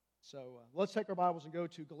So let's take our Bibles and go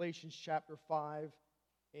to Galatians chapter 5,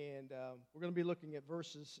 and we're going to be looking at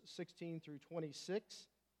verses 16 through 26.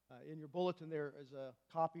 In your bulletin there is a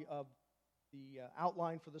copy of the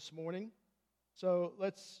outline for this morning. So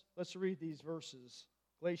let's read these verses.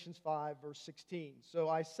 Galatians 5, verse 16. So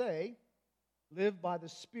I say, live by the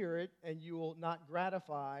Spirit, and you will not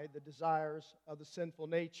gratify the desires of the sinful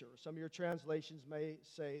nature. Some of your translations may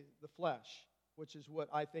say the flesh, which is what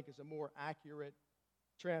I think is a more accurate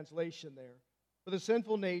translation there. For the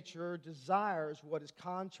sinful nature desires what is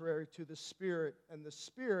contrary to the Spirit, and the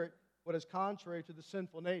Spirit what is contrary to the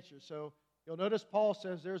sinful nature. So you'll notice Paul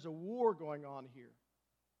says there's a war going on here.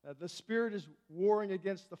 The Spirit is warring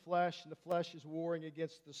against the flesh, and the flesh is warring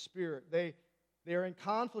against the Spirit. They are in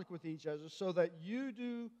conflict with each other, so that you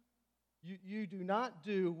do not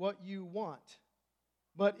do what you want.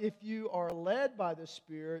 But if you are led by the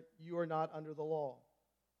Spirit, you are not under the law.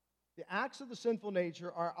 The acts of the sinful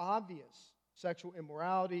nature are obvious: sexual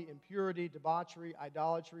immorality, impurity, debauchery,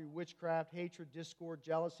 idolatry, witchcraft, hatred, discord,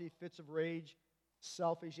 jealousy, fits of rage,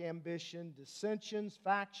 selfish ambition, dissensions,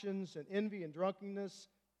 factions, and envy and drunkenness,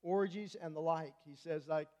 orgies, and the like. He says,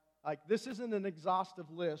 like this isn't an exhaustive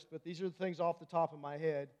list, but these are the things off the top of my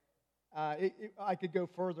head. I could go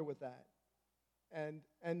further with that.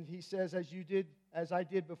 And he says, as I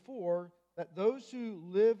did before, that those who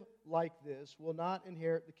live like this will not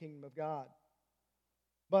inherit the kingdom of God.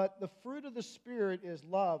 But the fruit of the Spirit is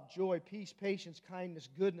love, joy, peace, patience, kindness,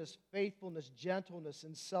 goodness, faithfulness, gentleness,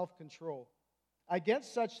 and self-control.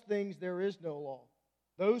 Against such things there is no law.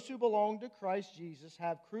 Those who belong to Christ Jesus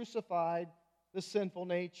have crucified the sinful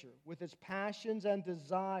nature with its passions and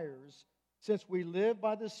desires. Since we live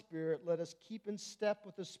by the Spirit, let us keep in step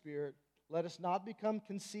with the Spirit. Let us not become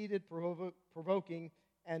conceited, provoking,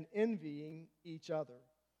 and envying each other.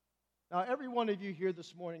 Now, every one of you here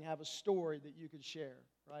this morning have a story that you could share,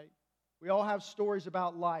 right? We all have stories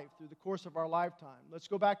about life through the course of our lifetime. Let's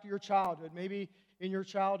go back to your childhood. Maybe in your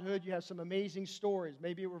childhood you have some amazing stories.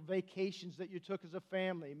 Maybe it were vacations that you took as a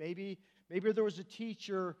family. Maybe there was a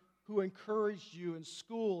teacher who encouraged you in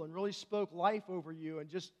school and really spoke life over you and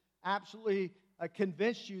just absolutely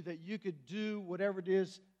convinced you that you could do whatever it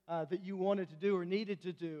is that you wanted to do or needed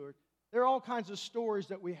to do. There are all kinds of stories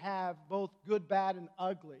that we have, both good, bad, and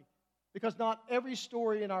ugly. Because not every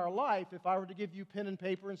story in our life, if I were to give you pen and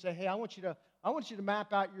paper and say, hey, I want you to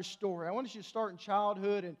map out your story. I want you to start in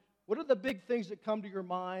childhood, and what are the big things that come to your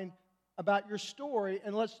mind about your story,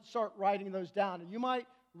 and let's start writing those down. And you might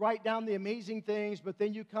write down the amazing things, but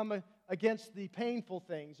then you come against the painful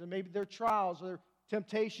things, and maybe they're trials or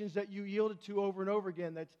temptations that you yielded to over and over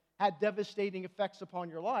again that had devastating effects upon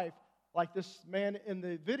your life. Like this man in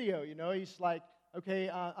the video, he's like, okay,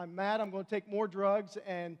 I'm mad, I'm going to take more drugs,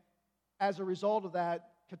 and as a result of that,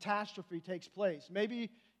 catastrophe takes place. Maybe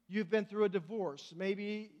you've been through a divorce.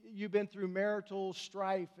 Maybe you've been through marital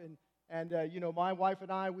strife, and my wife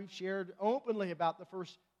and I, we've shared openly about the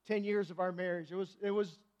first 10 years of our marriage. It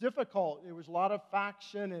was difficult. There was a lot of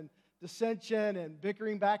faction and dissension and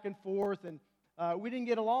bickering back and forth, and we didn't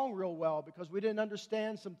get along real well because we didn't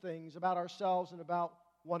understand some things about ourselves and about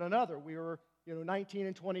one another. We were, 19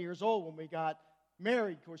 and 20 years old when we got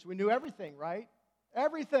married. Of course, we knew everything, right?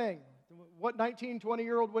 Everything. What 19,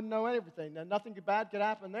 20-year-old wouldn't know everything? Now, nothing bad could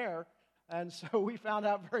happen there. And so we found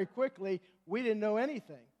out very quickly we didn't know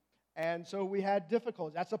anything. And so we had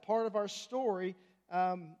difficulties. That's a part of our story.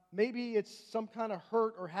 Maybe it's some kind of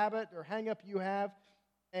hurt or habit or hang-up you have.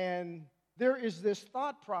 And there is this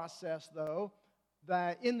thought process, though,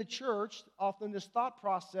 that in the church, often this thought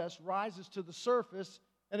process rises to the surface,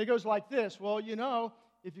 and it goes like this. Well,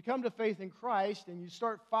 if you come to faith in Christ and you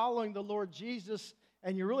start following the Lord Jesus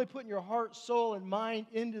and you're really putting your heart, soul, and mind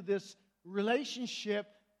into this relationship,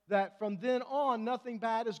 that from then on, nothing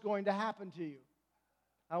bad is going to happen to you.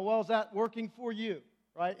 How well is that working for you,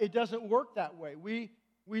 right? It doesn't work that way. We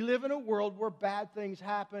live in a world where bad things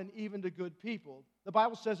happen even to good people. The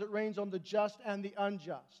Bible says it rains on the just and the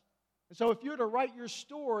unjust. And so if you were to write your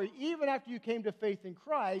story, even after you came to faith in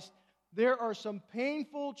Christ, there are some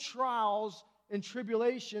painful trials and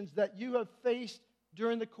tribulations that you have faced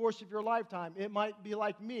during the course of your lifetime. It might be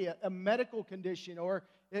like me, a medical condition, or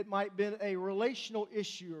it might have been a relational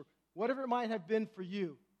issue, or whatever it might have been for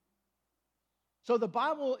you. So the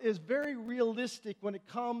Bible is very realistic when it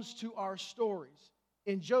comes to our stories.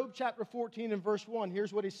 In Job chapter 14 and verse 1,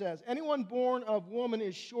 here's what he says. Anyone born of woman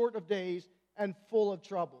is short of days and full of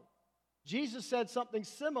trouble. Jesus said something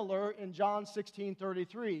similar in John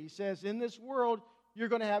 16:33. He says, in this world, you're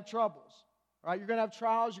going to have troubles. Right? You're going to have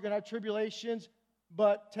trials, you're going to have tribulations,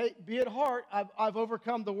 but be at heart, I've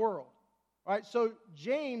overcome the world. Right? So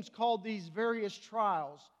James called these various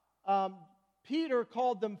trials Peter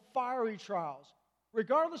called them fiery trials.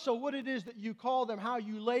 Regardless of what it is that you call them, how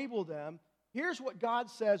you label them, here's what God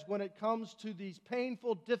says when it comes to these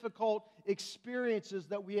painful, difficult experiences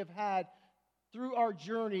that we have had through our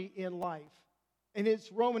journey in life. And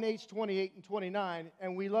it's Romans 8:28 and 29,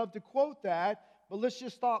 and we love to quote that, but let's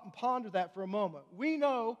just stop and ponder that for a moment. We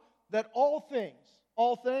know that all things,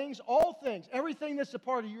 everything that's a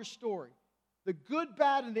part of your story, the good,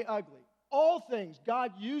 bad, and the ugly, all things,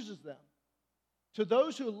 God uses them to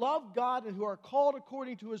those who love God and who are called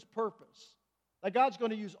according to His purpose. That God's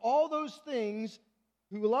going to use all those things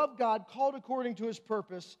who love God, called according to His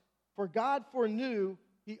purpose. For God foreknew,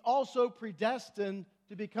 He also predestined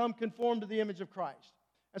to become conformed to the image of Christ.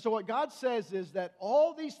 And so what God says is that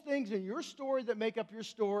all these things in your story that make up your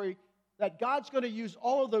story, that God's going to use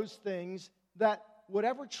all of those things, that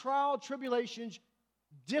whatever trial, tribulations,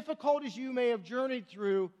 difficulties you may have journeyed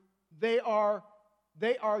through, they are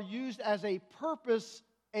used as a purpose,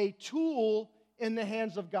 a tool in the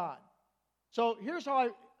hands of God. So here's how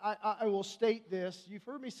I will state this. You've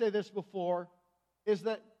heard me say this before, is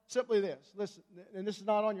that simply this. Listen, and this is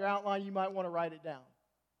not on your outline. You might want to write it down.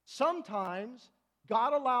 Sometimes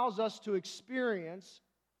God allows us to experience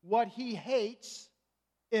what He hates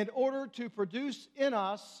in order to produce in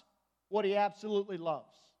us what He absolutely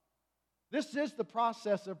loves. This is the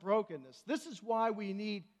process of brokenness. This is why we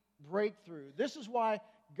need breakthrough. This is why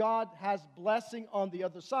God has blessing on the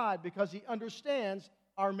other side, because He understands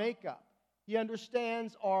our makeup. He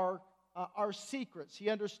understands our secrets. He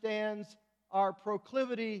understands our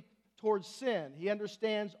proclivity towards sin. He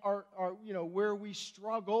understands our where we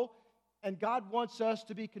struggle. And God wants us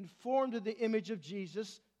to be conformed to the image of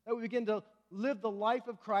Jesus, that we begin to live the life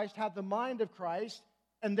of Christ, have the mind of Christ,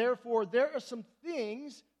 and therefore there are some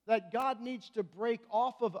things that God needs to break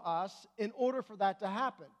off of us in order for that to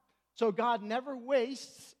happen. So God never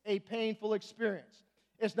wastes a painful experience.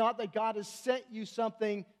 It's not that God has sent you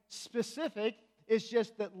something specific. It's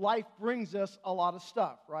just that life brings us a lot of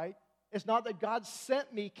stuff, right? It's not that God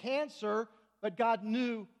sent me cancer, but God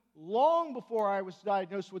knew long before I was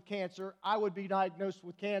diagnosed with cancer, I would be diagnosed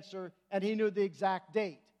with cancer, and He knew the exact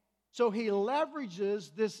date. So He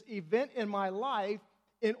leverages this event in my life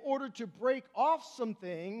in order to break off some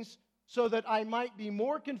things so that I might be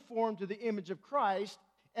more conformed to the image of Christ,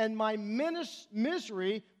 and my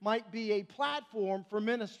misery might be a platform for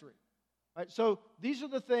ministry. Right? So these are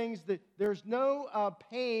the things that there's no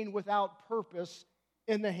pain without purpose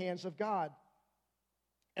in the hands of God.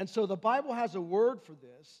 And so the Bible has a word for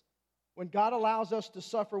this. When God allows us to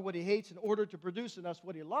suffer what He hates in order to produce in us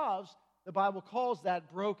what He loves, the Bible calls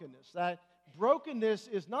that brokenness. That brokenness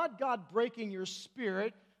is not God breaking your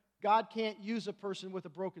spirit. God can't use a person with a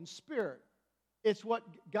broken spirit. It's what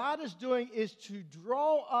God is doing is to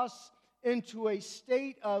draw us into a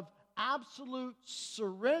state of absolute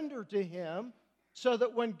surrender to Him, so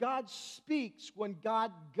that when God speaks, when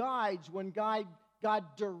God guides, when God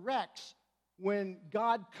directs, when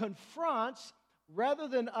God confronts, rather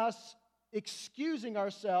than us excusing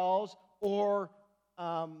ourselves or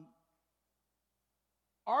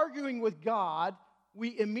arguing with God,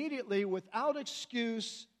 we immediately, without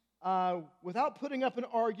excuse, without putting up an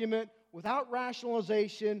argument, without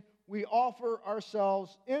rationalization, we offer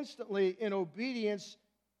ourselves instantly in obedience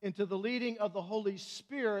into the leading of the Holy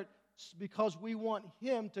Spirit, because we want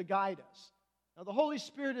Him to guide us. Now, the Holy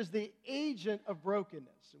Spirit is the agent of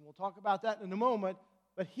brokenness, and we'll talk about that in a moment,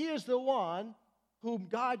 but He is the one whom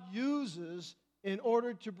God uses in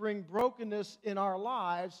order to bring brokenness in our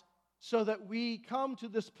lives, so that we come to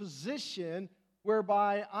this position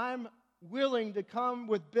whereby I'm willing to come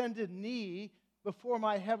with bended knee before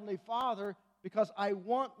my Heavenly Father, because I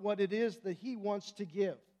want what it is that He wants to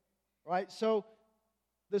give, right? So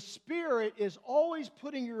the Spirit is always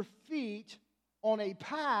putting your feet on a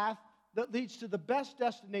path that leads to the best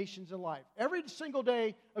destinations in life. Every single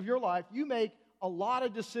day of your life, you make a lot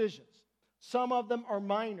of decisions. Some of them are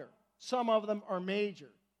minor. Some of them are major.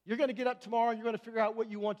 You're going to get up tomorrow and you're going to figure out what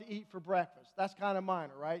you want to eat for breakfast. That's kind of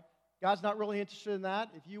minor, right? God's not really interested in that.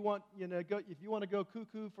 If you want, to go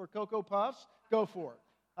cuckoo for Cocoa Puffs, go for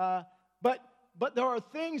it. But there are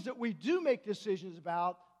things that we do make decisions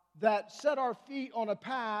about that set our feet on a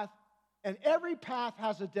path, and every path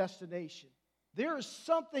has a destination. There is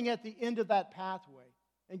something at the end of that pathway.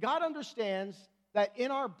 And God understands that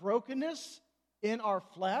in our brokenness, in our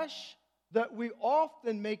flesh, that we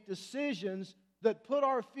often make decisions that put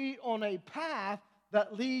our feet on a path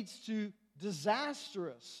that leads to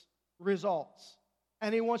disastrous results.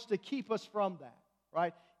 And He wants to keep us from that,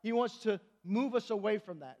 right? He wants to move us away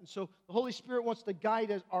from that. And so the Holy Spirit wants to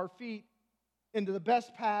guide our feet into the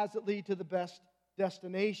best paths that lead to the best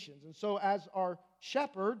destinations. And so as our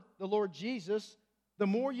shepherd, the Lord Jesus, the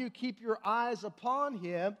more you keep your eyes upon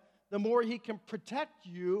him, the more he can protect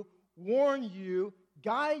you, warn you,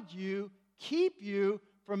 guide you, keep you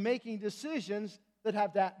from making decisions that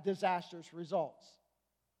have that disastrous results.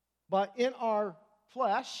 But in our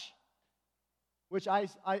flesh, which I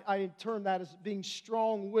term that as being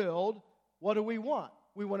strong-willed, what do we want?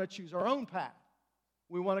 We want to choose our own path.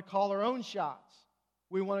 We want to call our own shots.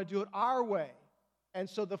 We want to do it our way. And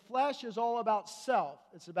so the flesh is all about self.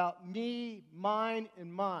 It's about me, mine,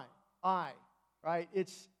 and mine. Right?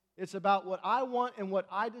 It's about what I want and what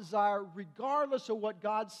I desire, regardless of what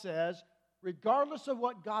God says, regardless of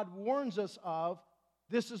what God warns us of.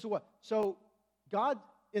 This is what. So God,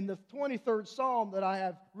 in the 23rd Psalm that I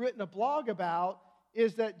have written a blog about,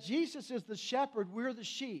 is that Jesus is the shepherd, we're the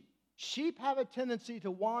sheep. Sheep have a tendency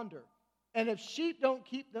to wander. And if sheep don't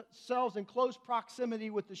keep themselves in close proximity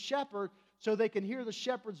with the shepherd so they can hear the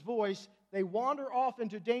shepherd's voice, they wander off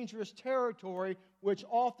into dangerous territory, which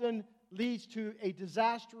often leads to a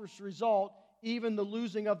disastrous result, even the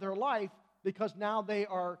losing of their life, because now they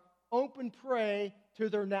are open prey to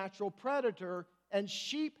their natural predator, and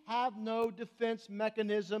sheep have no defense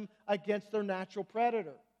mechanism against their natural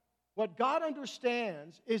predator. What God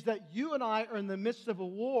understands is that you and I are in the midst of a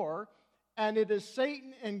war, and it is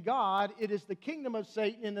Satan and God. It is the kingdom of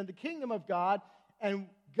Satan and the kingdom of God, and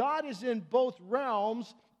God is in both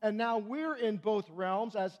realms, and now we're in both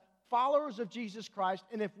realms as followers of Jesus Christ.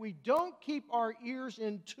 And if we don't keep our ears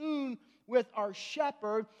in tune with our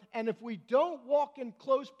shepherd, and if we don't walk in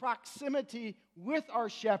close proximity with our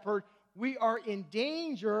shepherd, we are in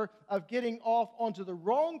danger of getting off onto the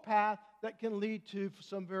wrong path that can lead to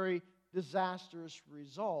some very disastrous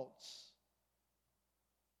results.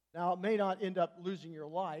 Now, it may not end up losing your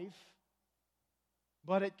life,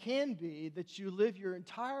 but it can be that you live your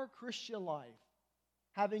entire Christian life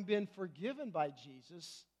having been forgiven by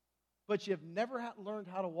Jesus, but you've never learned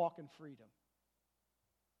how to walk in freedom.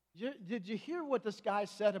 Did you hear what this guy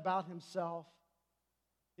said about himself?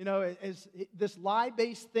 You know, as this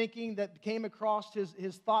lie-based thinking that came across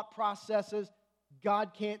his thought processes,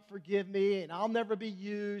 God can't forgive me, and I'll never be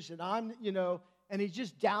used, and and he's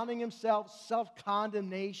just downing himself,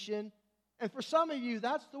 self-condemnation. And for some of you,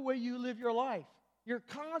 that's the way you live your life. You're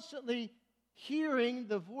constantly hearing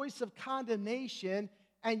the voice of condemnation,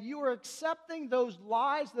 and you are accepting those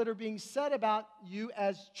lies that are being said about you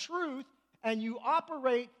as truth, and you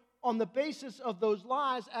operate on the basis of those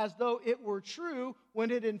lies as though it were true,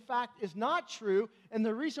 when it in fact is not true. And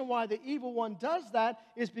the reason why the evil one does that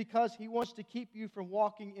is because he wants to keep you from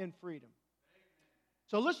walking in freedom.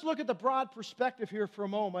 So let's look at the broad perspective here for a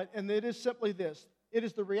moment, and it is simply this. It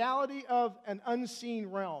is the reality of an unseen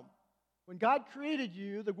realm. When God created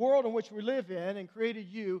you, the world in which we live in, and created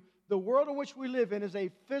you, the world in which we live in is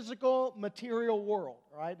a physical, material world,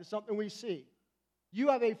 right? It's something we see. You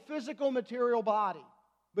have a physical, material body,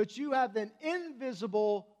 but you have an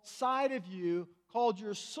invisible side of you called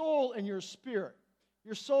your soul and your spirit.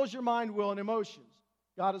 Your soul is your mind, will, and emotions.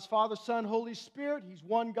 God is Father, Son, Holy Spirit. He's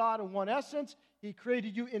one God and one essence. He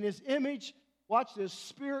created you in His image. Watch this,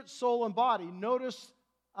 spirit, soul, and body. Notice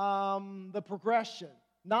the progression.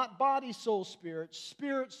 Not body, soul, spirit,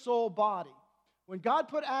 soul, body. When God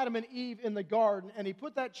put Adam and Eve in the garden, and He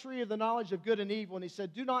put that tree of the knowledge of good and evil, and He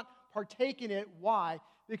said, do not partake in it. Why?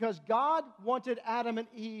 Because God wanted Adam and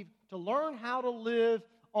Eve to learn how to live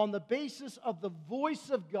on the basis of the voice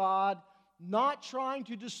of God, not trying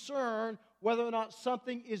to discern whether or not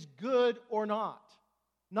something is good or not.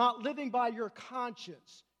 Not living by your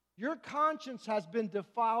conscience. Your conscience has been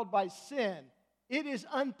defiled by sin. It is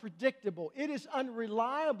unpredictable. It is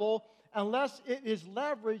unreliable unless it is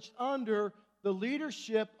leveraged under the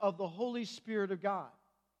leadership of the Holy Spirit of God.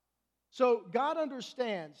 So God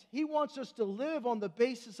understands. He wants us to live on the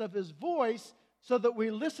basis of His voice so that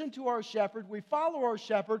we listen to our shepherd, we follow our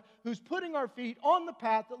shepherd who's putting our feet on the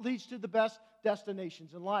path that leads to the best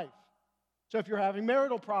destinations in life. So if you're having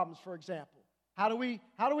marital problems, for example, how do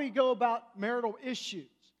we go about marital issues?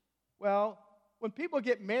 Well, when people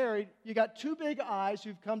get married, you got two big I's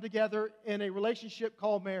who've come together in a relationship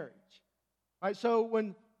called marriage. Right? So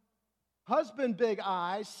when husband big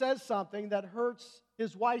I says something that hurts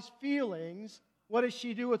his wife's feelings, what does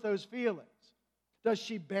she do with those feelings? Does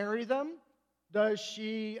she bury them? Does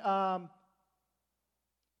she call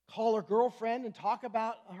her girlfriend and talk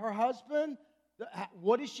about her husband?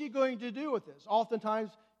 What is she going to do with this?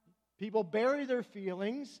 Oftentimes, people bury their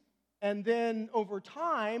feelings, and then over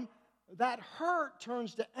time, that hurt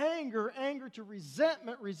turns to anger, anger to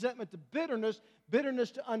resentment, resentment to bitterness,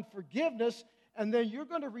 bitterness to unforgiveness, and then you're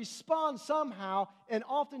going to respond somehow, and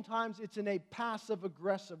oftentimes it's in a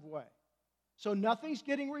passive-aggressive way. So nothing's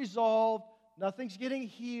getting resolved, nothing's getting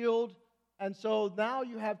healed, and so now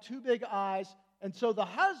you have two big eyes, and so the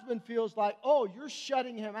husband feels like, oh, you're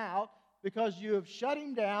shutting him out because you have shut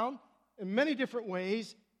him down in many different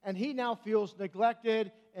ways, and he now feels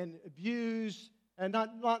neglected and abused, and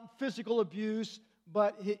not physical abuse,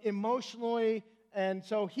 but emotionally, and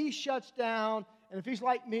so he shuts down. And if he's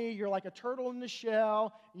like me, you're like a turtle in the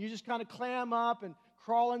shell, and you just kind of clam up and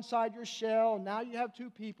crawl inside your shell, and now you have two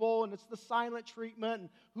people, and it's the silent treatment, and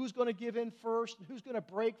who's going to give in first, and who's going to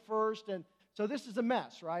break first, and so this is a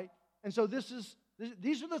mess, right? And so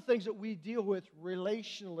these are the things that we deal with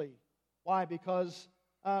relationally. Why? Because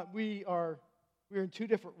we're in two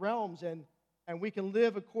different realms, and we can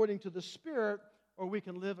live according to the Spirit, or we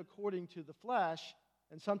can live according to the flesh.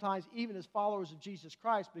 And sometimes, even as followers of Jesus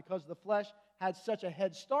Christ, because the flesh had such a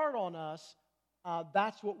head start on us,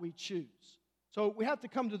 that's what we choose. So we have to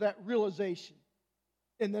come to that realization.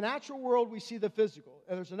 In the natural world, we see the physical,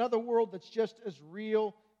 and there's another world that's just as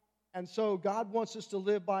real. And so God wants us to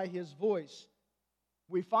live by His voice.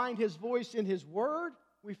 We find His voice in His Word.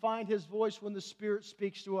 We find His voice when the Spirit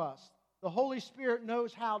speaks to us. The Holy Spirit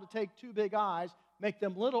knows how to take two big eyes, make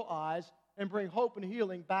them little eyes, and bring hope and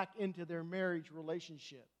healing back into their marriage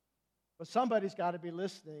relationship. But somebody's got to be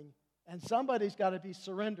listening, and somebody's got to be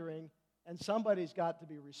surrendering, and somebody's got to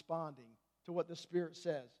be responding to what the Spirit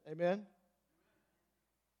says. Amen?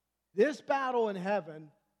 This battle in heaven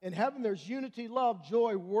there's unity, love,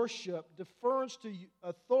 joy, worship, deference to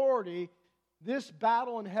authority. This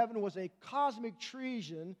battle in heaven was a cosmic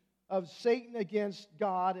treason of Satan against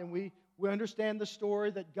God, and we understand the story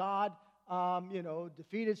that God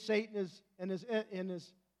defeated Satan in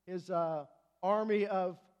his army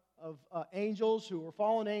of angels who were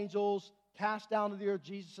fallen angels, cast down to the earth.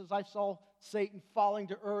 Jesus says, I saw Satan falling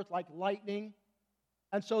to earth like lightning.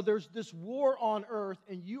 And so there's this war on earth,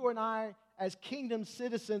 and you and I, as kingdom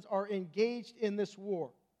citizens, are engaged in this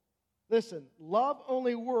war. Listen, love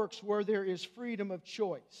only works where there is freedom of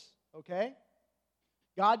choice, okay?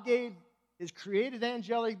 God gave His created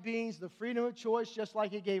angelic beings the freedom of choice just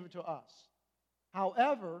like He gave it to us.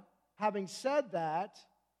 However, having said that,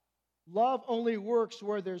 love only works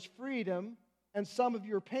where there's freedom, and some of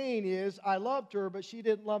your pain is, I loved her, but she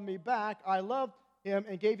didn't love me back. I loved him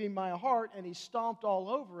and gave him my heart, and he stomped all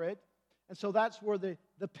over it. And so that's where the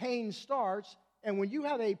pain starts. And when you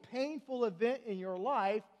have a painful event in your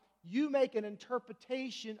life, you make an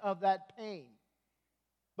interpretation of that pain.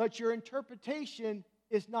 But your interpretation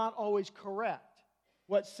is not always correct.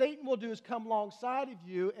 What Satan will do is come alongside of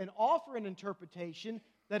you and offer an interpretation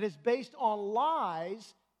that is based on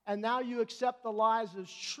lies, and now you accept the lies as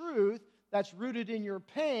truth that's rooted in your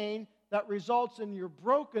pain, that results in your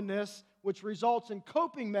brokenness, which results in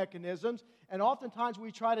coping mechanisms. And oftentimes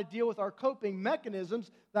we try to deal with our coping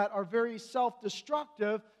mechanisms that are very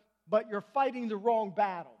self-destructive, but you're fighting the wrong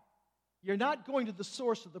battle. You're not going to the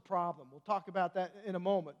source of the problem. We'll talk about that in a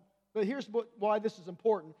moment. But here's why this is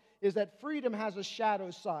important, is that freedom has a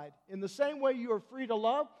shadow side. In the same way you are free to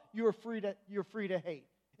love, you're free to hate.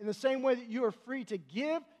 In the same way that you are free to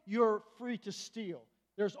give, you're free to steal.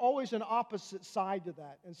 There's always an opposite side to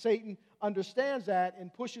that. And Satan understands that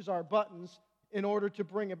and pushes our buttons in order to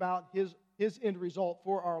bring about his end result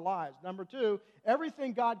for our lives. Number two,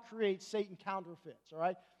 everything God creates, Satan counterfeits, all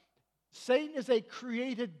right? Satan is a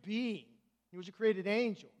created being. He was a created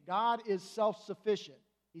angel. God is self-sufficient.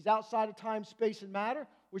 He's outside of time, space, and matter,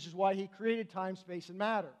 which is why He created time, space, and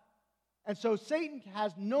matter. And so Satan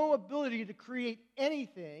has no ability to create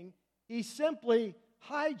anything. He simply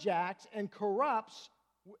hijacks and corrupts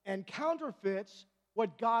and counterfeits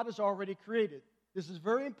what God has already created. This is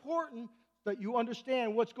very important that you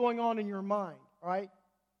understand what's going on in your mind, all right?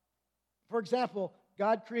 For example,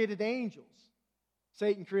 God created angels.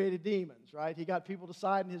 Satan created demons, right? He got people to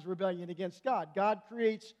side in his rebellion against God. God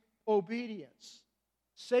creates obedience.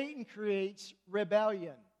 Satan creates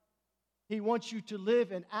rebellion. He wants you to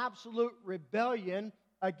live in absolute rebellion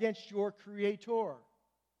against your Creator.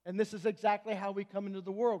 And this is exactly how we come into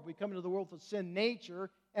the world. We come into the world with sin nature,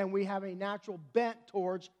 and we have a natural bent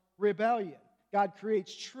towards rebellion. God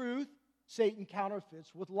creates truth. Satan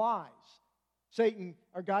counterfeits with lies.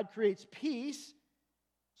 God creates peace.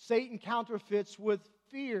 Satan counterfeits with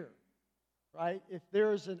fear, right? If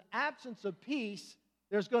there is an absence of peace,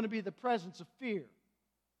 there's going to be the presence of fear.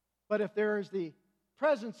 But if there is the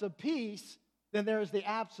presence of peace, then there is the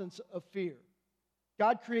absence of fear.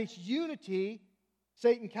 God creates unity.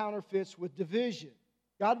 Satan counterfeits with division.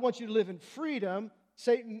 God wants you to live in freedom.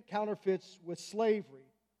 Satan counterfeits with slavery.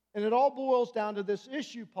 And it all boils down to this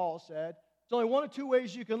issue, Paul said, There's only one of two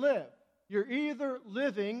ways you can live. You're either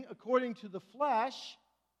living according to the flesh,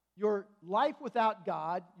 your life without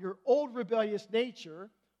God, your old rebellious nature,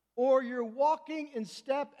 or you're walking in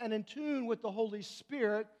step and in tune with the Holy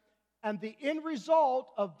Spirit, and the end result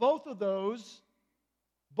of both of those,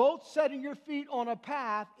 both setting your feet on a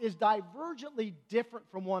path, is divergently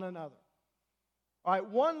different from one another. All right,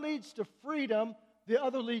 one leads to freedom, the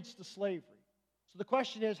other leads to slavery. So the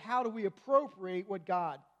question is, how do we appropriate what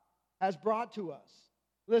God has brought to us?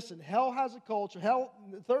 Listen, hell has a culture.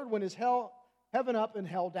 The third one is heaven up and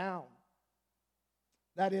hell down.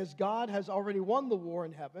 That is, God has already won the war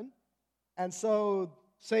in heaven, and so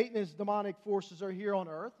Satan and his demonic forces are here on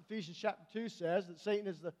earth. Ephesians chapter 2 says that Satan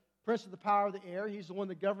is the prince of the power of the air. He's the one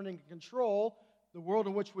that governing and control the world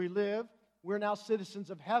in which we live. We're now citizens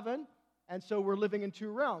of heaven, and so we're living in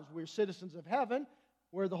two realms. We're citizens of heaven,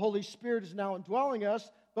 where the Holy Spirit is now indwelling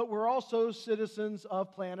us, but we're also citizens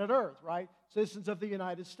of planet Earth, right? Citizens of the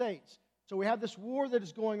United States. So we have this war that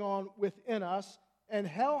is going on within us, and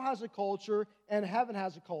hell has a culture, and heaven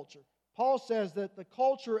has a culture. Paul says that the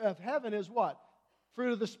culture of heaven is what?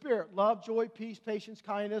 Fruit of the Spirit: love, joy, peace, patience,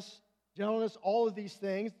 kindness, gentleness, all of these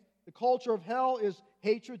things. The culture of hell is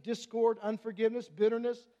hatred, discord, unforgiveness,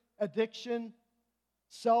 bitterness, addiction,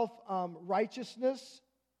 self-righteousness.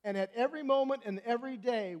 And at every moment and every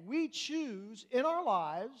day, we choose in our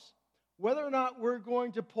lives whether or not we're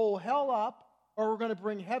going to pull hell up or we're going to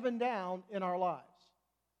bring heaven down in our lives.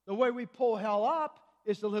 The way we pull hell up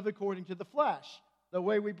is to live according to the flesh. The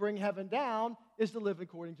way we bring heaven down is to live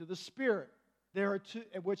according to the Spirit. There are two,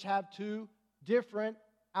 which have two different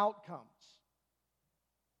outcomes.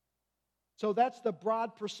 So that's the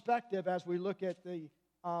broad perspective as we look at the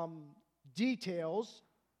details.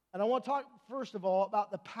 And I want to talk, first of all,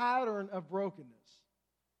 about the pattern of brokenness.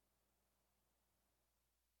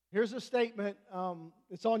 Here's a statement.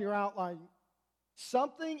 It's on your outline.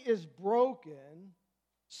 Something is broken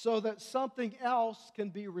so that something else can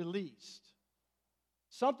be released.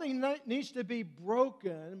 Something needs to be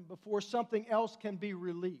broken before something else can be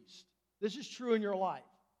released. This is true in your life.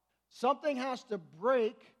 Something has to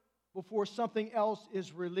break before something else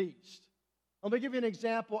is released. Let me give you an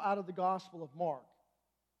example out of the Gospel of Mark.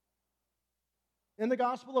 In the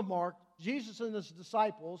Gospel of Mark, Jesus and his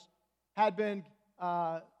disciples had been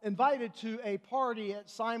invited to a party at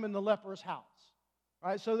Simon the leper's house.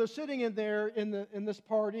 Right? So they're sitting in there in this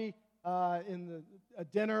party, in a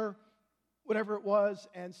dinner, whatever it was,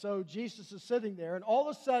 and so Jesus is sitting there, and all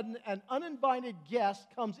of a sudden, an uninvited guest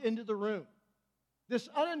comes into the room. This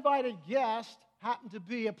uninvited guest happened to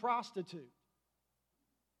be a prostitute.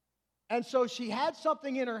 And so she had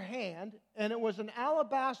something in her hand, and it was an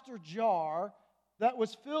alabaster jar that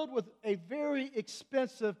was filled with a very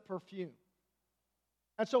expensive perfume.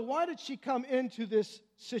 And so why did she come into this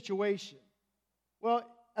situation? Well,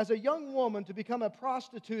 as a young woman, to become a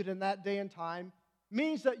prostitute in that day and time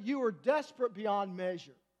means that you were desperate beyond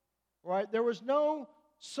measure, right? There was no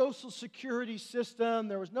social security system.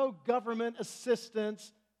 There was no government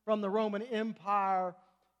assistance from the Roman Empire.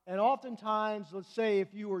 And oftentimes, let's say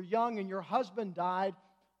if you were young and your husband died,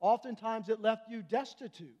 oftentimes it left you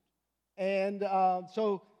destitute. And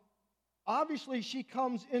so obviously she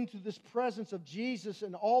comes into this presence of Jesus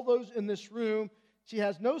and all those in this room. She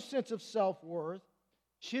has no sense of self-worth.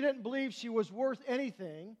 She didn't believe she was worth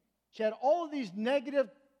anything. She had all of these negative,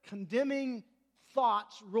 condemning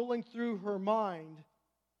thoughts rolling through her mind.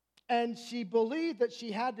 And she believed that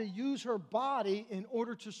she had to use her body in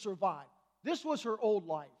order to survive. This was her old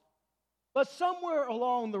life. But somewhere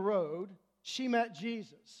along the road, she met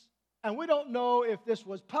Jesus. And we don't know if this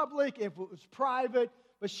was public, if it was private,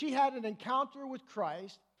 but she had an encounter with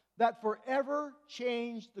Christ that forever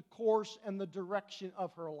changed the course and the direction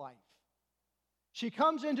of her life. She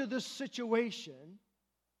comes into this situation,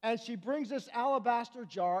 and she brings this alabaster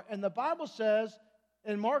jar, and the Bible says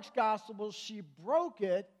in Mark's Gospel, she broke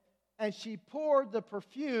it, and she poured the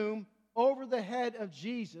perfume over the head of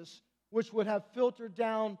Jesus, which would have filtered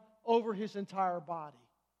down over his entire body.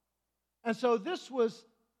 And so this was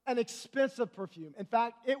an expensive perfume. In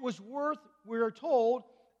fact, it was worth, we are told,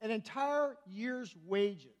 an entire year's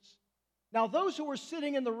wages. Now, those who were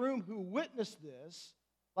sitting in the room who witnessed this,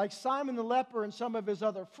 like Simon the leper and some of his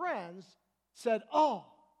other friends, said, "Oh,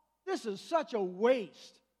 this is such a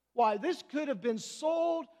waste. Why, this could have been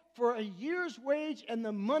sold for a year's wage and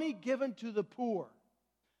the money given to the poor."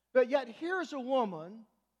 But yet here's a woman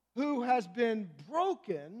who has been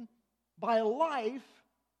broken by life,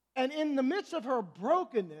 and in the midst of her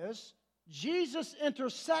brokenness, Jesus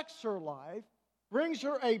intersects her life, brings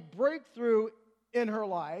her a breakthrough in her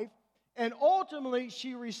life, and ultimately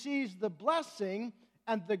she receives the blessing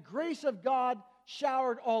and the grace of God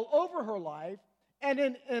showered all over her life. And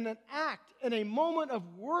in an act, in a moment of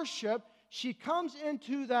worship, she comes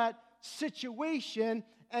into that situation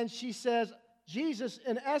and she says, Jesus,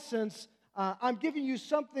 in essence, I'm giving you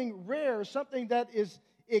something rare, something that is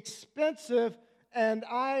expensive, and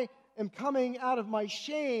I am coming out of my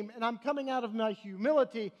shame, and I'm coming out of my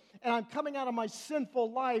humility, and I'm coming out of my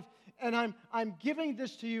sinful life, and I'm giving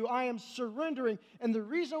this to you. I am surrendering. And the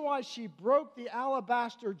reason why she broke the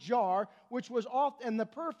alabaster jar, which was often, and the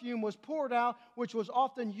perfume was poured out, which was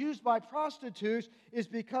often used by prostitutes, is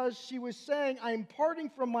because she was saying, I'm parting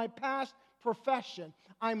from my past profession.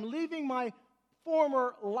 I'm leaving my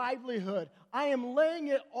former livelihood. I am laying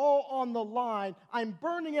it all on the line. I'm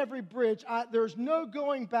burning every bridge. There's no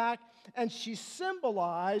going back. And she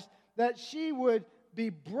symbolized that she would be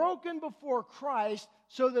broken before Christ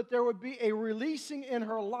so that there would be a releasing in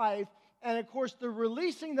her life. And of course, the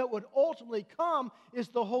releasing that would ultimately come is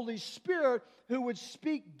the Holy Spirit, who would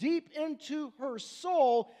speak deep into her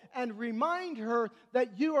soul and remind her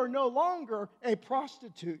that you are no longer a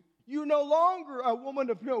prostitute. You're no longer a woman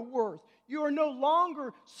of no worth. You are no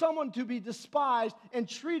longer someone to be despised and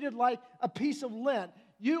treated like a piece of lint.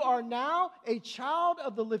 You are now a child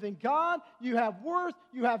of the living God. You have worth,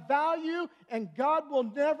 you have value, and God will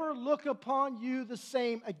never look upon you the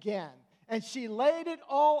same again. And she laid it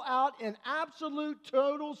all out in absolute,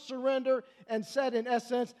 total surrender and said, in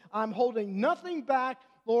essence, I'm holding nothing back.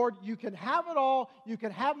 Lord, you can have it all. You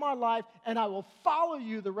can have my life, and I will follow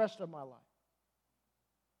you the rest of my life.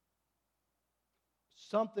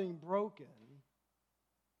 Something broken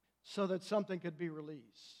so that something could be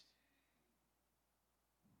released.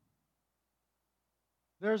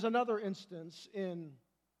 There's another instance in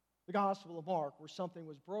the Gospel of Mark where something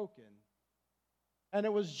was broken. And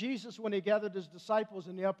it was Jesus when he gathered his disciples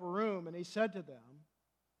in the upper room, and he said to them,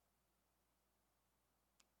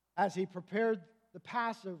 as he prepared the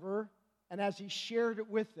Passover and as he shared it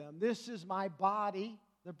with them, this is my body,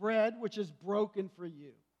 the bread, which is broken for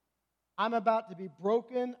you. I'm about to be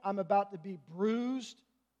broken. I'm about to be bruised.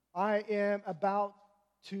 I am about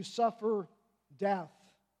to suffer death.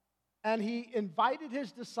 And he invited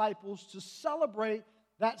his disciples to celebrate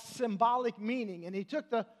that symbolic meaning. And he took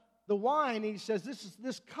the wine and he says,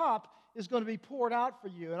 this cup is going to be poured out for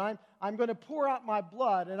you. And I'm going to pour out my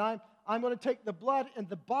blood. And I'm going to take the blood and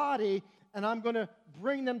the body and I'm going to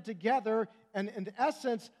bring them together. And in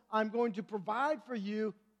essence, I'm going to provide for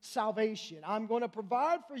you salvation. I'm going to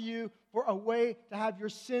provide for you for a way to have your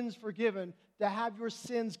sins forgiven, to have your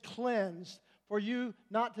sins cleansed, for you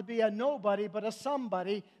not to be a nobody but a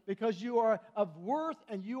somebody, because you are of worth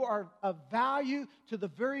and you are of value to the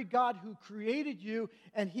very God who created you,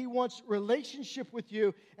 and he wants relationship with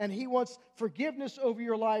you, and he wants forgiveness over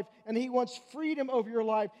your life, and he wants freedom over your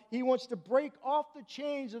life. He wants to break off the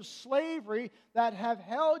chains of slavery that have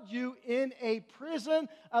held you in a prison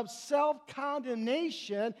of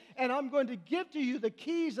self-condemnation, and I'm going to give to you the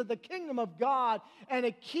keys of the kingdom of God. And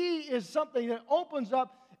a key is something that opens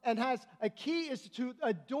up and has a key is to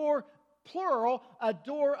a door, plural, a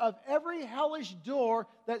door of every hellish door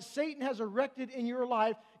that Satan has erected in your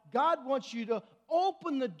life. God wants you to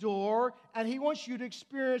open the door, and he wants you to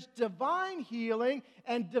experience divine healing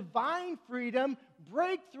and divine freedom,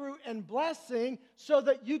 breakthrough and blessing, so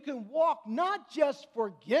that you can walk not just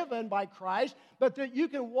forgiven by Christ, but that you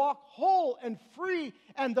can walk whole and free,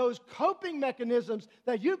 and those coping mechanisms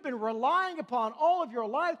that you've been relying upon all of your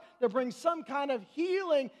life to bring some kind of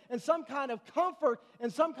healing and some kind of comfort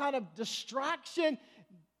and some kind of distraction,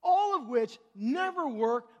 all of which never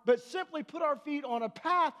work, but simply put our feet on a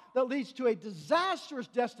path that leads to a disastrous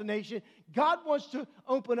destination. God wants to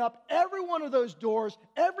open up every one of those doors,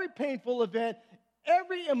 every painful event,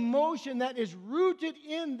 every emotion that is rooted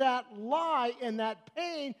in that lie and that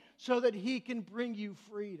pain, so that he can bring you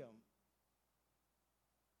freedom.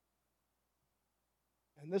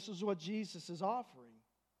 And this is what Jesus is offering.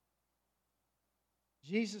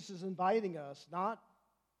 Jesus is inviting us not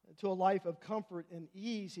to a life of comfort and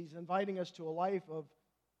ease. He's inviting us to a life of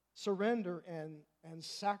surrender and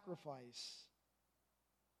sacrifice.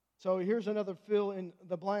 So here's another fill in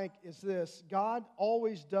the blank is this: God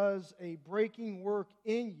always does a breaking work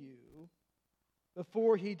in you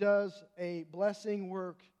before he does a blessing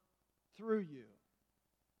work through you.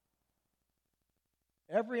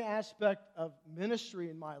 Every aspect of ministry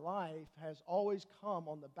in my life has always come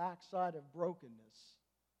on the backside of brokenness.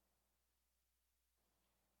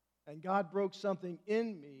 And God broke something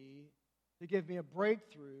in me to give me a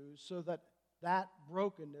breakthrough so that that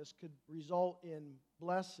brokenness could result in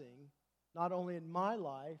blessing, not only in my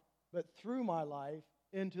life, but through my life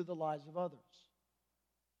into the lives of others.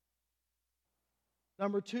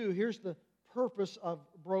 Number two, here's the purpose of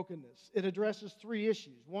brokenness. It addresses three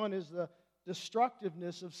issues. One is the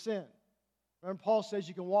destructiveness of sin. Remember, Paul says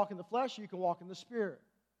you can walk in the flesh, or you can walk in the Spirit.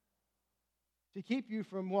 To keep you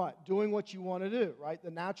from what? Doing what you want to do, right? The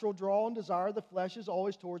natural draw and desire of the flesh is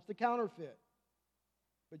always towards the counterfeit.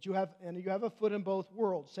 But you have a foot in both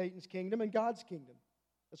worlds, Satan's kingdom and God's kingdom.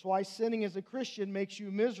 That's why sinning as a Christian makes you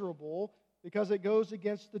miserable, because it goes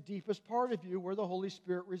against the deepest part of you where the Holy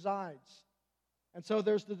Spirit resides. And so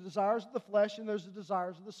there's the desires of the flesh and there's the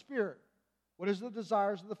desires of the Spirit. What is the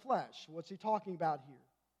desires of the flesh? What's he talking about here?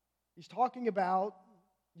 He's talking about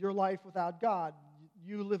your life without God,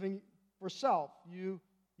 you living for self, you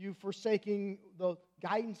forsaking the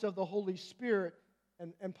guidance of the Holy Spirit.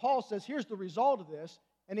 And Paul says, here's the result of this.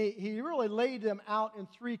 And he really laid them out in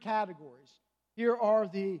three categories. Here are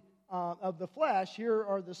of the flesh, here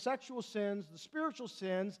are the sexual sins, the spiritual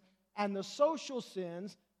sins, and the social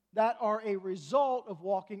sins that are a result of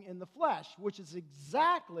walking in the flesh, which is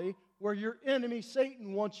exactly where your enemy,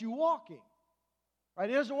 Satan, wants you walking. Right?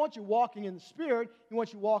 He doesn't want you walking in the Spirit, he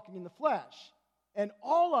wants you walking in the flesh. And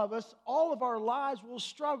all of us, all of our lives will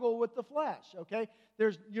struggle with the flesh, okay?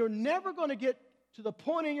 You're never going to get to the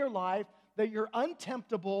point in your life that you're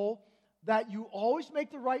untemptable, that you always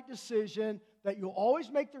make the right decision, that you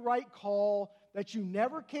always make the right call, that you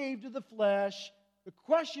never cave to the flesh. The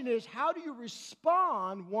question is, how do you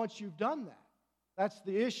respond once you've done that? That's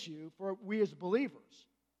the issue for we as believers.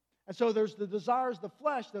 And so there's the desires of the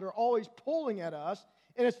flesh that are always pulling at us,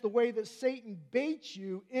 and it's the way that Satan baits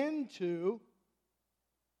you into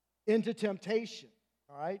temptation,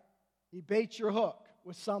 all right? He baits your hook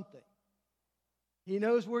with something. He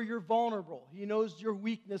knows where you're vulnerable. He knows your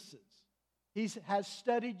weaknesses. He has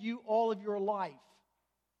studied you all of your life.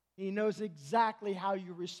 He knows exactly how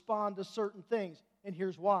you respond to certain things. And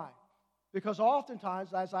here's why. Because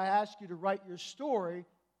oftentimes, as I ask you to write your story,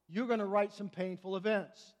 you're going to write some painful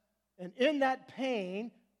events. And in that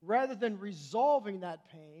pain, rather than resolving that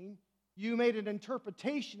pain, you made an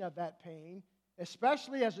interpretation of that pain,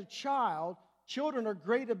 especially as a child. Children are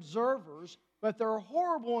great observers, but they're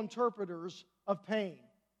horrible interpreters of pain.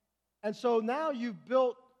 And so now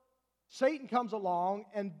Satan comes along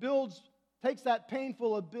and takes that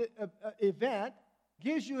painful event,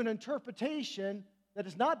 gives you an interpretation that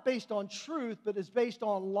is not based on truth, but is based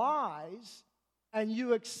on lies, and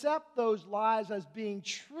you accept those lies as being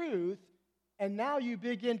truth, and now you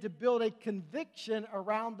begin to build a conviction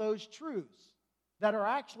around those truths that are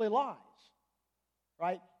actually lies,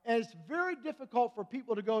 right? And it's very difficult for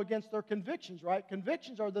people to go against their convictions, right?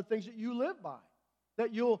 Convictions are the things that you live by,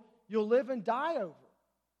 that you'll live and die over.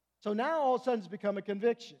 So now all of a sudden it's become a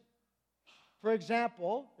conviction. For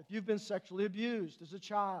example, if you've been sexually abused as a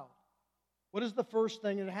child, what is the first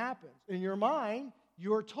thing that happens? In your mind,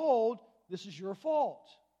 you are told, this is your fault.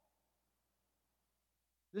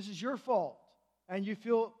 This is your fault. And you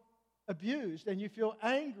feel abused, and you feel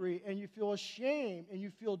angry, and you feel ashamed, and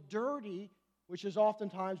you feel dirty, which is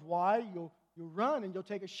oftentimes why you'll run and you'll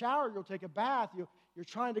take a shower, you'll take a bath, you're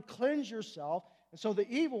trying to cleanse yourself. And so the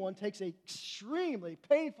evil one takes an extremely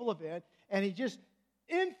painful event, and he just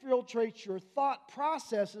infiltrates your thought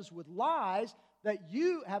processes with lies that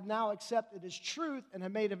you have now accepted as truth and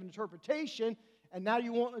have made an interpretation, and now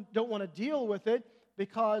you don't want to deal with it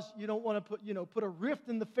because you don't want to put a rift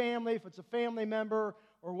in the family if it's a family member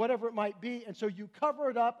or whatever it might be, and so you cover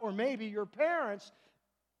it up. Or maybe your parents,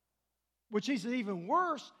 which is even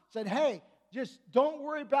worse, said, hey, just don't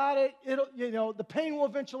worry about it. The pain will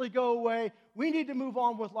eventually go away. We need to move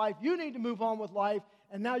on with life. You need to move on with life.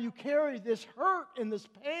 And now you carry this hurt and this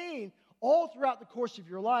pain all throughout the course of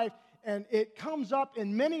your life, and it comes up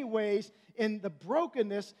in many ways in the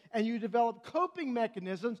brokenness, and you develop coping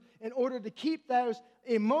mechanisms in order to keep those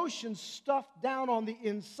emotions stuffed down on the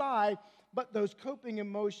inside, but those coping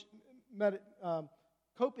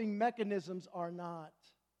mechanisms are not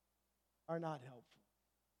helpful.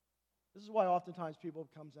 This is why oftentimes people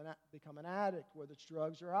become an addict, whether it's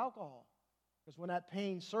drugs or alcohol. Because when that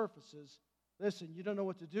pain surfaces, listen, you don't know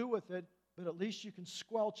what to do with it, but at least you can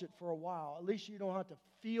squelch it for a while. At least you don't have to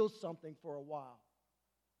feel something for a while.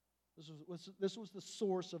 This was the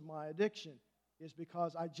source of my addiction, is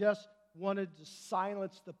because I just wanted to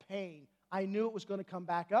silence the pain. I knew it was going to come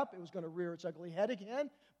back up. It was going to rear its ugly head again,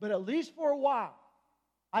 but at least for a while.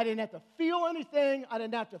 I didn't have to feel anything. I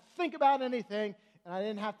didn't have to think about anything, and I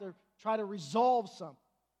didn't have to try to resolve something.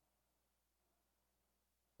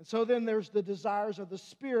 And so then there's the desires of the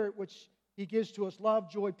Spirit, which He gives to us: love,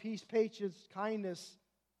 joy, peace, patience, kindness.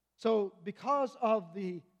 So because of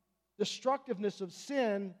the destructiveness of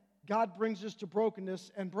sin, God brings us to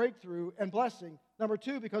brokenness and breakthrough and blessing. Number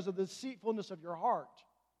two, because of the deceitfulness of your heart.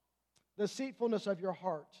 The deceitfulness of your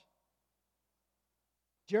heart.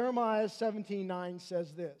 Jeremiah 17:9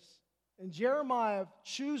 says this, and Jeremiah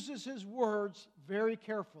chooses his words very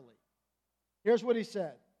carefully. Here's what he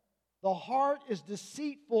said. The heart is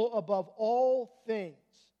deceitful above all things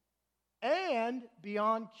and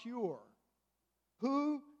beyond cure.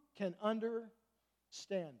 Who can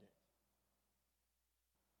understand it?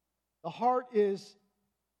 The heart is,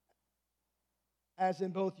 as in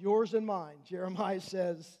both yours and mine, Jeremiah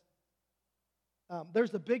says,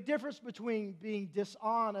 there's a big difference between being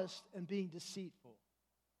dishonest and being deceitful.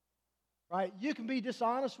 Right? You can be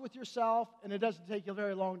dishonest with yourself, and it doesn't take you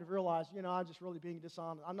very long to realize, I'm just really being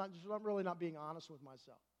dishonest. I'm really not being honest with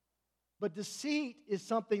myself. But deceit is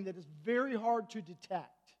something that is very hard to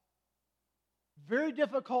detect, very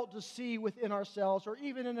difficult to see within ourselves or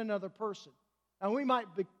even in another person. And we might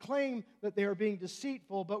claim that they are being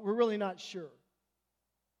deceitful, but we're really not sure.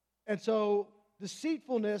 And so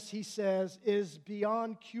deceitfulness, he says, is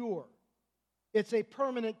beyond cure. It's a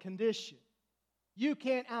permanent condition. You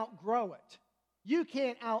can't outgrow it. You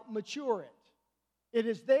can't outmature it. It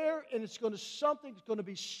is there, and it's going to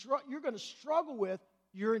you're going to struggle with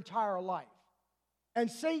your entire life. And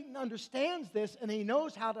Satan understands this, and he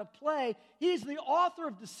knows how to play. He's the author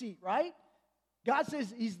of deceit, right? God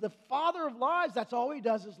says he's the father of lies. That's all he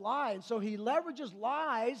does is lie. And so he leverages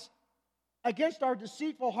lies against our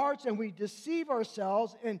deceitful hearts, and we deceive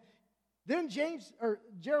ourselves. And then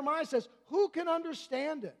Jeremiah says, who can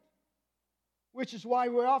understand it? Which is why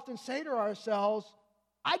we often say to ourselves,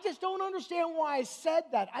 I just don't understand why I said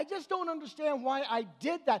that. I just don't understand why I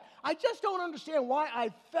did that. I just don't understand why I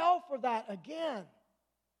fell for that again.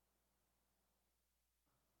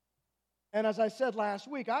 And as I said last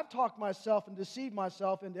week, I've talked myself and deceived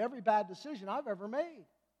myself into every bad decision I've ever made.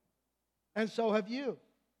 And so have you.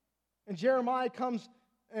 And Jeremiah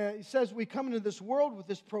he says we come into this world with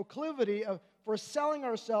this proclivity for selling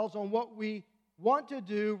ourselves on what we want to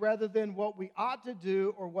do rather than what we ought to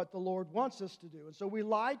do or what the Lord wants us to do. And so we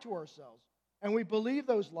lie to ourselves, and we believe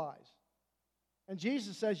those lies. And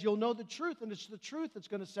Jesus says, you'll know the truth, and it's the truth that's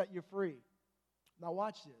going to set you free. Now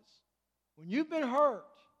watch this. When you've been hurt,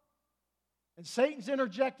 and Satan's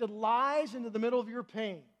interjected lies into the middle of your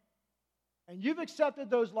pain, and you've accepted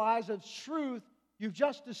those lies as truth, you've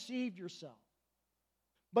just deceived yourself.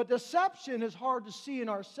 But deception is hard to see in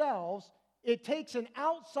ourselves. It takes an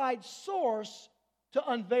outside source to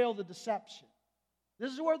unveil the deception.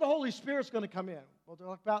 This is where the Holy Spirit's going to come in. We'll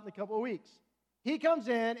talk about in a couple of weeks. He comes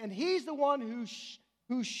in, and he's the one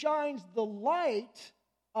who shines the light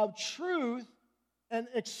of truth and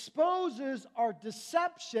exposes our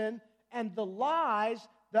deception and the lies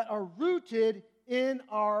that are rooted in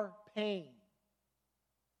our pain.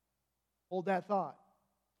 Hold that thought.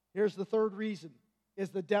 Here's the third reason, is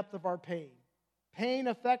the depth of our pain. Pain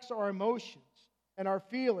affects our emotions, and our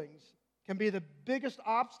feelings can be the biggest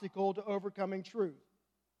obstacle to overcoming truth.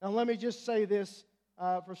 Now, let me just say this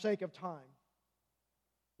for sake of time.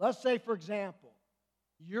 Let's say, for example,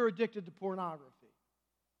 you're addicted to pornography.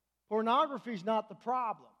 Pornography is not the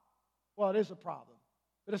problem. Well, it is a problem,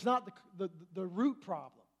 but it's not the root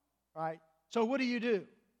problem, right? So what do?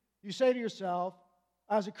 You say to yourself,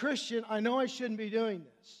 as a Christian, I know I shouldn't be doing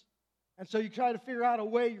this. And so you try to figure out a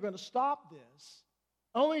way you're going to stop this,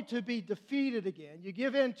 only to be defeated again. You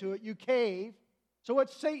give in to it, you cave. So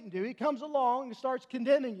what's Satan do? He comes along and starts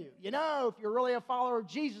condemning you. If you're really a follower of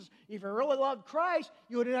Jesus, if you really loved Christ,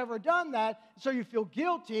 you would have never done that. So you feel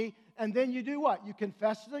guilty, and then you do what? You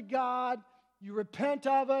confess it to God. You repent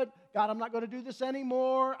of it. God, I'm not going to do this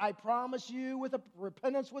anymore. I promise you, with a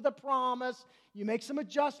repentance with a promise. You make some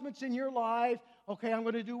adjustments in your life. Okay, I'm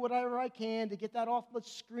going to do whatever I can to get that off the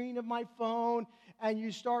screen of my phone. And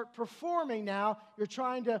you start performing now. You're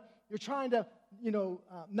trying to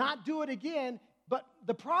not do it again. But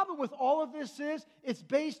the problem with all of this is it's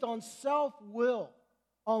based on self-will,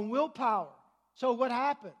 on willpower. So what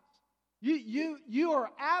happens? You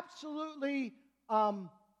are absolutely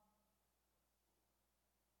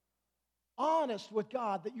honest with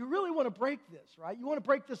God that you really want to break this, right? You want to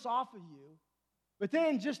break this off of you. But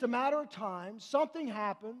then just a matter of time, something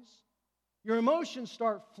happens. Your emotions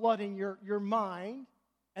start flooding your mind.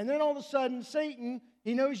 And then all of a sudden, Satan,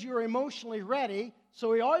 he knows you're emotionally ready.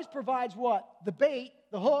 So he always provides what? The bait,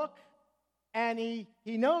 the hook. And he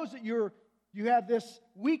knows that you have this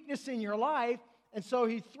weakness in your life. And so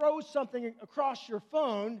he throws something across your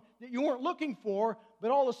phone that you weren't looking for,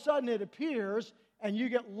 but all of a sudden it appears, and you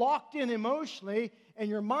get locked in emotionally, and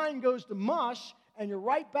your mind goes to mush, and you're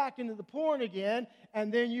right back into the porn again,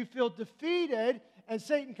 and then you feel defeated, and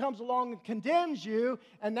Satan comes along and condemns you,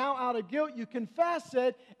 and now out of guilt you confess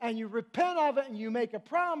it, and you repent of it, and you make a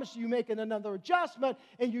promise, you make another adjustment,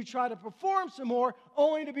 and you try to perform some more,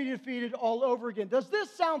 only to be defeated all over again. Does this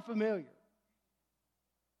sound familiar?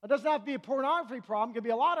 It doesn't have to be a pornography problem. It could be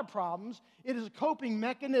a lot of problems. It is a coping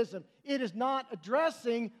mechanism. It is not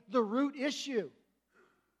addressing the root issue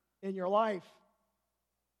in your life.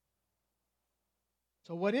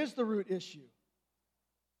 So what is the root issue?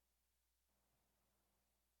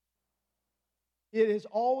 It is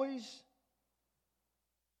always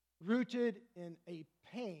rooted in a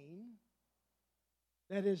pain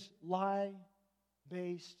that is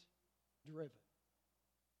lie-based driven.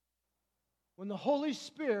 When the Holy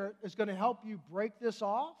Spirit is going to help you break this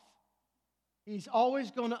off, He's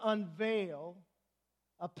always going to unveil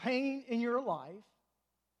a pain in your life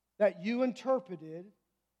that you interpreted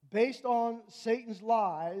based on Satan's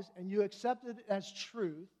lies, and you accepted it as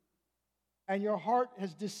truth, and your heart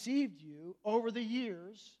has deceived you over the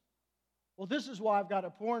years. Well, this is why I've got a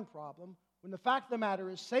porn problem. When the fact of the matter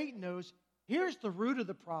is, Satan knows here's the root of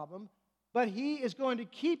the problem, but he is going to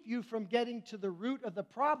keep you from getting to the root of the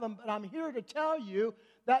problem. But I'm here to tell you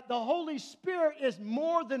that the Holy Spirit is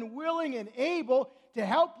more than willing and able to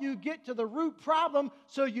help you get to the root problem,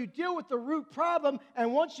 so you deal with the root problem,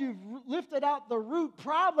 and once you've lifted out the root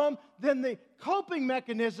problem, then the coping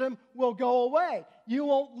mechanism will go away. You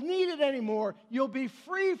won't need it anymore. You'll be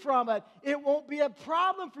free from it. It won't be a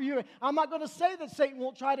problem for you. I'm not going to say that Satan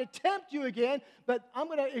won't try to tempt you again, but I'm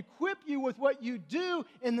going to equip you with what you do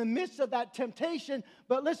in the midst of that temptation.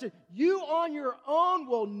 But listen, you on your own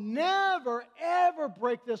will never, ever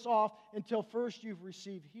break this off until first you've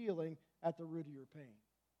received healing at the root of your pain.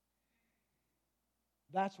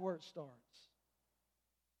 That's where it starts.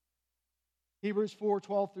 Hebrews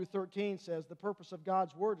 4:12 through 13 says, the purpose of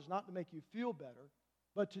God's word is not to make you feel better,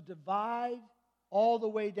 but to divide all the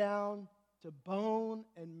way down to bone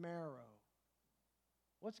and marrow.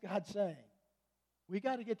 What's God saying? We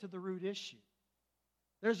got to get to the root issue.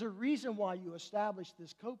 There's a reason why you established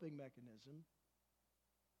this coping mechanism.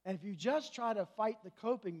 And if you just try to fight the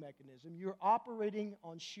coping mechanism, you're operating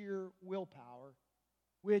on sheer willpower,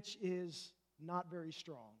 which is not very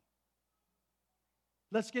strong.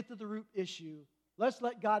 Let's get to the root issue. Let's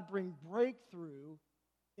let God bring breakthrough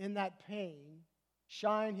in that pain,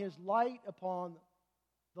 shine His light upon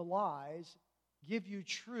the lies, give you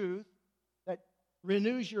truth that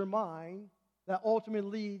renews your mind, that ultimately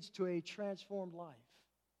leads to a transformed life.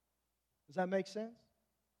 Does that make sense?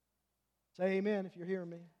 Say amen if you're hearing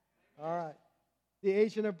me. All right. The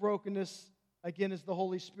agent of brokenness, again, is the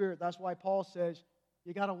Holy Spirit. That's why Paul says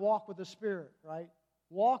you got to walk with the Spirit, right?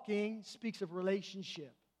 Walking speaks of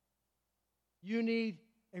relationship. You need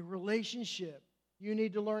a relationship. You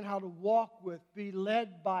need to learn how to walk with, be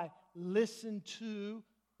led by, listen to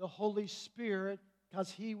the Holy Spirit, because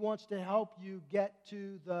He wants to help you get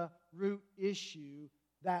to the root issue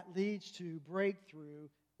that leads to breakthrough,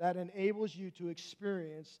 that enables you to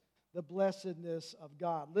experience the blessedness of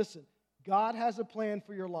God. Listen, God has a plan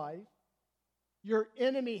for your life. Your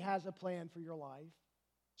enemy has a plan for your life.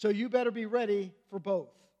 So you better be ready for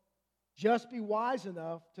both. Just be wise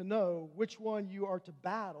enough to know which one you are to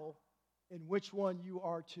battle and which one you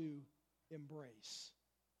are to embrace.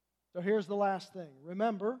 So here's the last thing.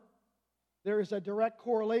 Remember, there is a direct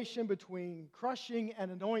correlation between crushing and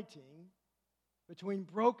anointing, between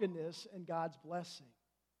brokenness and God's blessing.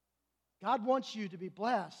 God wants you to be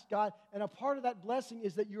blessed. And a part of that blessing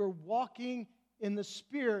is that you're walking in the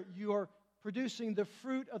Spirit. You are producing the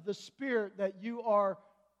fruit of the Spirit, that you are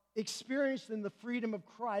experiencing the freedom of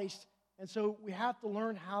Christ. And so we have to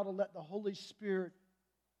learn how to let the Holy Spirit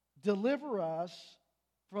deliver us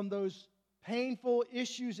from those painful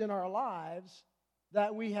issues in our lives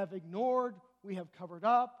that we have ignored, we have covered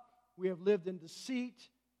up, we have lived in deceit,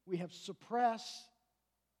 we have suppressed.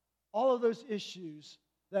 All of those issues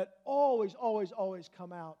that always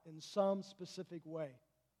come out in some specific way.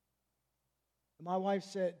 My wife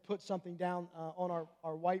put something down on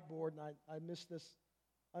our whiteboard, and I missed this.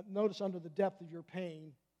 Notice under the depth of your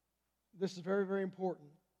pain, this is very, very important.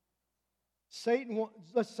 Satan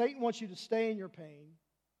wants you to stay in your pain.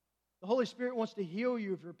 The Holy Spirit wants to heal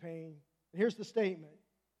you of your pain. And here's the statement.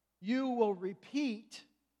 You will repeat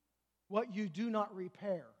what you do not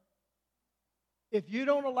repair. If you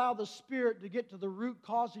don't allow the Spirit to get to the root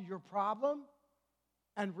cause of your problem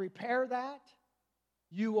and repair that,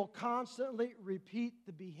 you will constantly repeat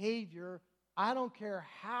the behavior. I don't care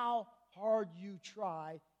how hard you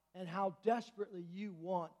try and how desperately you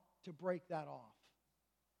want to break that off.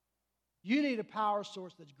 You need a power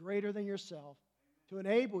source that's greater than yourself to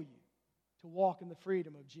enable you to walk in the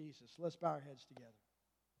freedom of Jesus. Let's bow our heads together.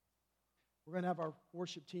 We're going to have our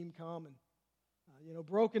worship team come. And,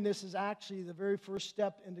 brokenness is actually the very first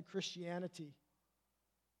step into Christianity.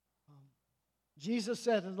 Jesus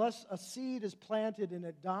said, unless a seed is planted and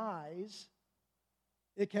it dies,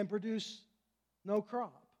 it can produce no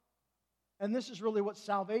crop. And this is really what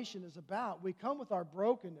salvation is about. We come with our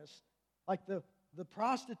brokenness, like the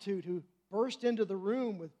prostitute who burst into the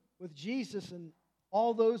room with Jesus and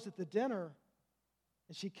all those at the dinner,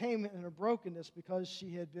 and she came in her brokenness because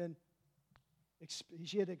she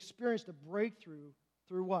had experienced a breakthrough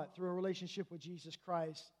through what? Through a relationship with Jesus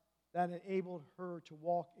Christ that enabled her to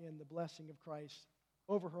walk in the blessing of Christ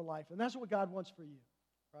over her life. And that's what God wants for you,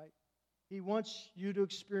 right? He wants you to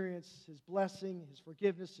experience His blessing, His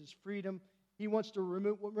forgiveness, His freedom. He wants to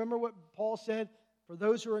remember what Paul said, for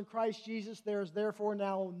those who are in Christ Jesus, there is therefore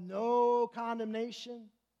now no condemnation.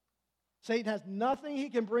 Satan has nothing he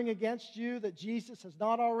can bring against you that Jesus has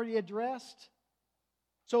not already addressed.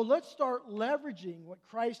 So let's start leveraging what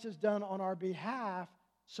Christ has done on our behalf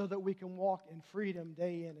so that we can walk in freedom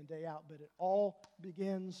day in and day out. But it all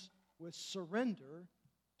begins with surrender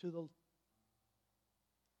to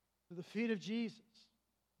the feet of Jesus,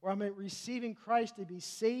 where I'm receiving Christ to be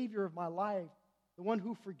Savior of my life, the one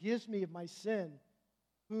who forgives me of my sin,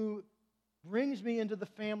 who brings me into the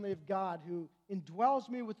family of God, who indwells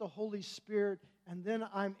me with the Holy Spirit, and then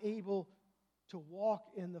I'm able to walk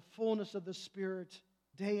in the fullness of the Spirit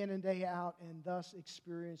day in and day out, and thus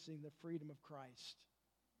experiencing the freedom of Christ.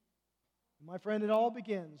 My friend, it all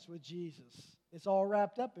begins with Jesus. It's all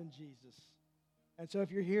wrapped up in Jesus. And so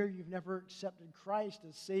if you're here, you've never accepted Christ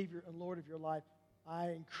as Savior and Lord of your life, I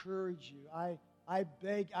encourage you, I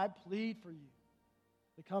beg, I plead for you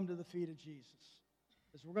to come to the feet of Jesus.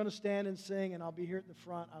 As we're going to stand and sing, and I'll be here at the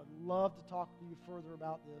front, I would love to talk to you further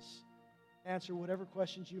about this, answer whatever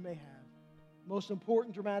questions you may have. Most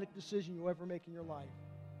important dramatic decision you'll ever make in your life,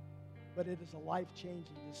 but it is a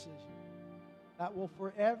life-changing decision that will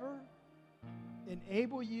forever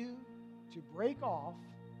enable you to break off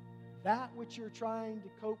that which you're trying to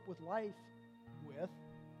cope with life with,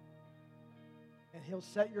 and He'll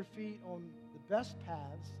set your feet on the best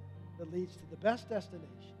paths that leads to the best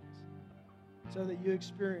destinations so that you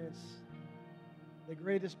experience the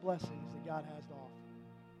greatest blessings that God has to offer.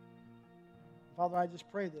 Father, I just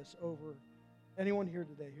pray this over anyone here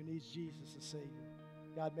today who needs Jesus as Savior.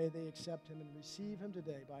 God, may they accept Him and receive Him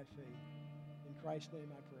today by faith. In Christ's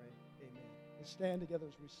name I pray. Amen. Let's stand together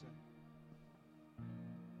as we sing.